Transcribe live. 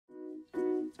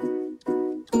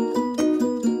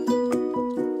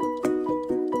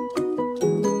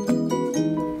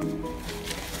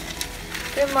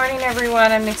Good morning,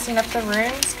 everyone. I'm mixing up the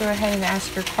runes. Go ahead and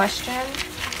ask your question.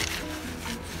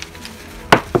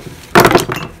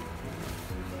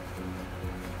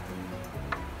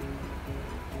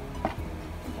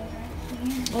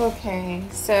 Okay,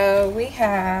 so we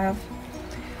have,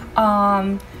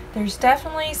 there's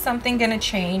definitely something going to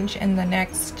change in the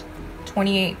next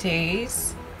 28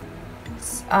 days.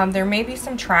 There may be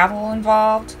some travel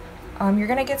involved. You're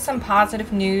going to get some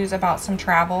positive news about some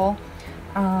travel.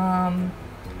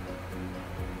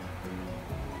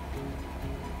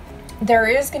 There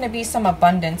is going to be some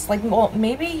abundance. Like, well,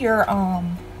 maybe you're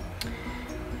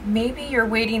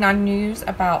waiting on news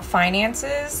about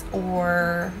finances,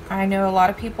 or I know a lot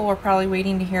of people are probably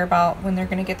waiting to hear about when they're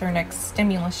going to get their next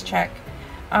stimulus check.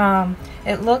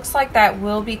 It looks like that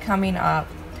will be coming up.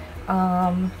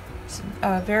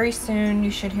 Very soon you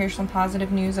should hear some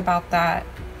positive news about that.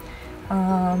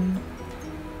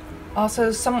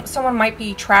 Also, someone might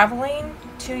be traveling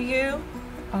to you,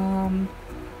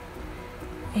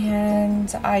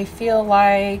 and I feel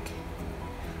like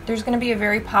there's going to be a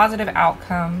very positive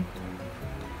outcome.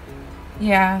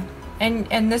 Yeah,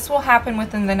 and this will happen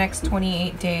within the next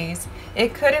 28 days.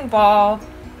 It could involve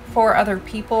 4 other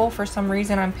people. For some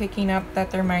reason, I'm picking up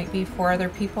that there might be 4 other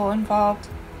people involved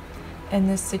in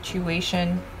this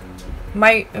situation.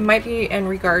 It might be in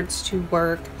regards to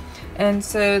work. And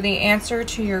so the answer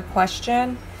to your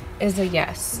question is a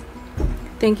yes.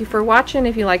 Thank you for watching.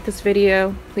 If you like this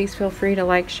video, please feel free to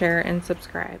like, share, and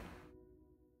subscribe.